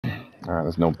Alright,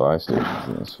 there's no buy stations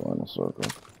in this final circle.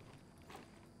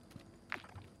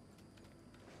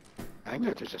 I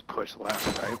think they just push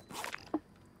left, right?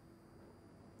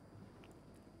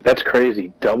 That's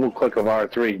crazy. Double click of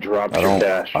R3 drops your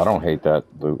dash. I don't hate that,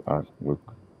 Luke.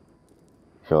 Luke.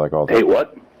 I feel like all Hate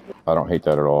what? I don't hate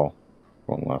that at all.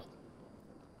 Going left.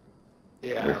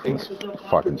 Yeah, I think This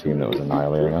fucking team that was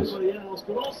annihilating us.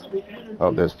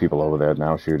 Oh, there's people over there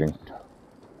now shooting.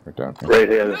 Right down here. Right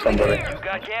here, there's somebody. You've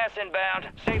got gas inbound.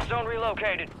 Safe zone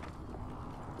relocated.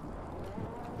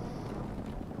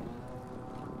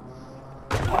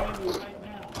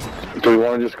 Do we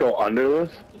want to just go under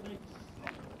this?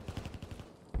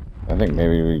 I think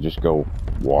maybe we just go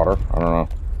water. I don't know.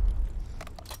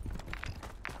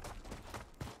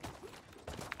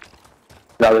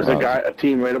 Now there's a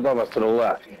team right above us to the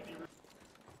left.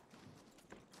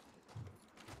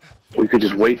 We could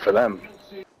just wait for them.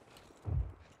 You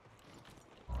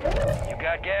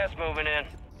got gas moving in.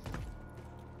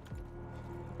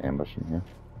 Ambushing here.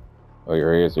 Oh,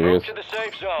 here he is. Here he Move is. to the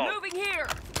safe zone. Moving here.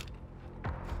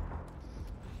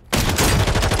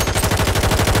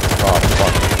 Oh,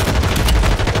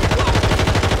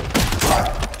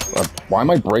 fuck. Why am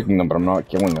I breaking them, but I'm not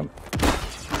killing them?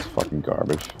 It's fucking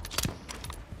garbage.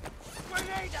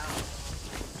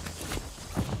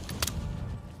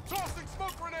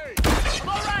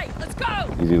 All right, let's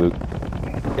go. Easy, Luke.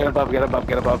 get above, get above,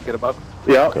 get above, get above.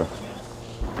 Yeah. Okay.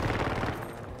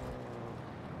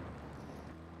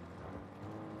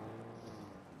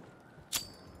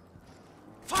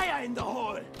 Fire in the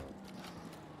hole.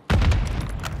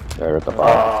 There at the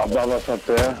bottom. Above us up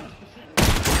there.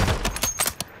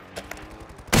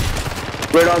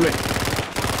 Right on me.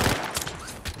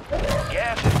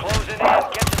 Gas is closing in.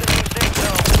 Get to the new safe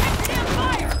zone. Damn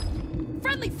fire!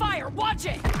 Friendly fire, watch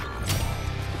it!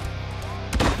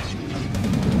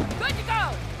 Good to go!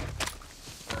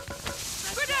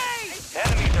 Grenade!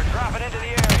 Enemies are dropping into the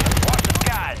area. Watch the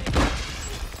skies.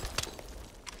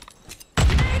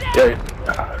 Grenade out! Yeah.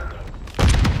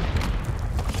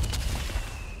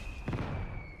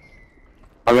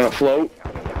 I'm gonna float.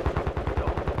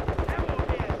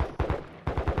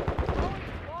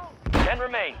 10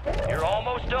 remain. You're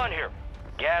almost done here.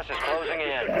 Gas is closing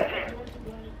in.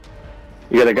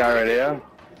 You got a guy right here?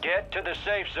 Get to the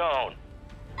safe zone.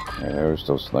 Yeah, they were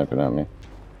still sniping at me.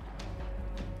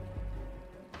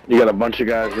 You got a bunch of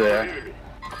guys there.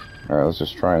 Alright, let's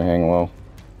just try and hang low.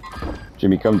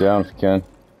 Jimmy, come down if you can.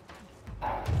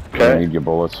 I Okay. need your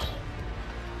bullets.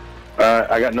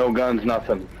 I got no guns,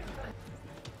 nothing.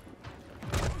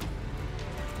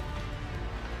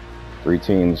 3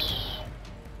 teens.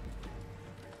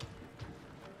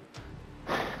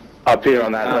 Up here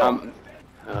on that hill.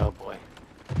 Oh boy.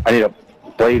 I need a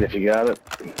blade if you got it.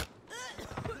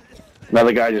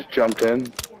 Another guy just jumped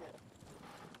in.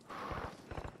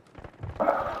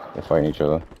 They're fighting each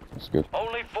other. That's good.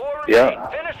 Only 4 remain. Yeah.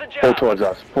 Finish the Pull job. towards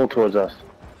us. Pull towards us.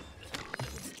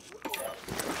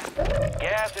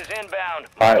 Gas is inbound.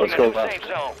 All right, let's go Moving to the left. safe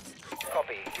zone.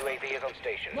 Copy. UAV is on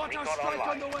station. Recon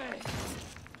online.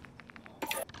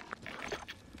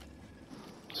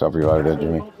 Self-reloaded,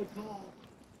 Jimmy.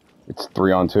 It's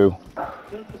 3 on 2.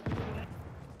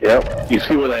 Yep. You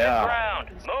see where they are. Ground.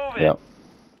 Move it. Yep.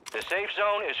 The safe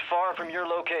zone is far from your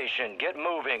location. Get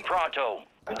moving. Pronto.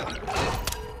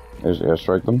 There's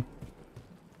airstrike them.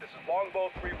 This is Longbow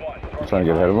 3-1. Trying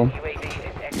to get ahead of them. UAV is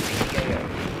exiting the AO.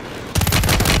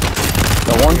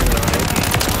 Got one.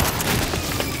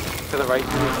 To the right.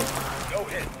 No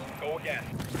hits. Go again.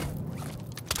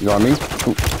 You on me?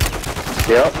 Ooh.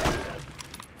 Yep.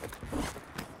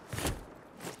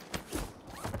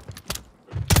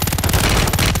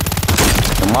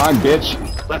 Come on, bitch.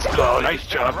 Let's go. Nice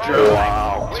job, Drew.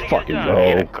 Wow. Let's fucking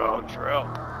Way to go. go, Drew.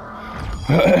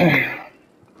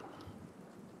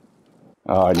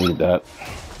 Oh, I needed that.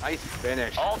 Nice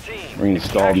finish. All teams.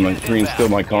 Reinstilled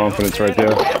my confidence right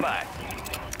there. Standby.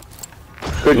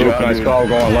 Good Luke, job. nice dude. call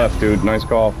going left, dude. Nice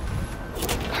call.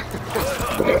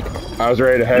 I was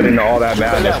ready to head into all that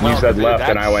madness, and you said left,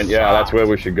 and I went, yeah, that's where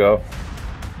we should go.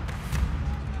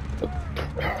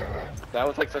 That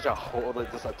was like such a whole,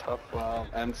 like just a tough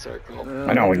end circle.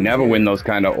 I know, we never win those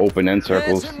kind of open end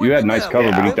circles. You had nice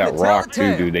cover beneath that rock,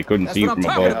 too, dude. They couldn't see you from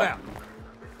above.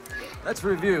 Let's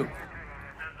review.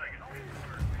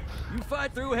 You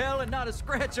fight through hell and not a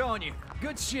scratch on you.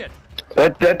 Good shit.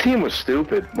 That team was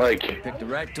stupid. Like, Pick the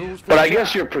right tools for but the I guess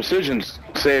job. your precision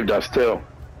saved us too.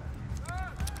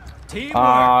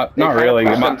 Teamwork. Not really.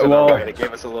 They Well,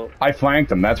 gave us a little. I flanked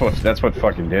them. That's what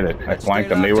fucking did it. I flanked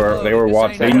them. They were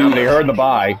watching. They knew. They heard the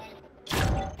buy.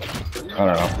 I don't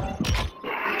know.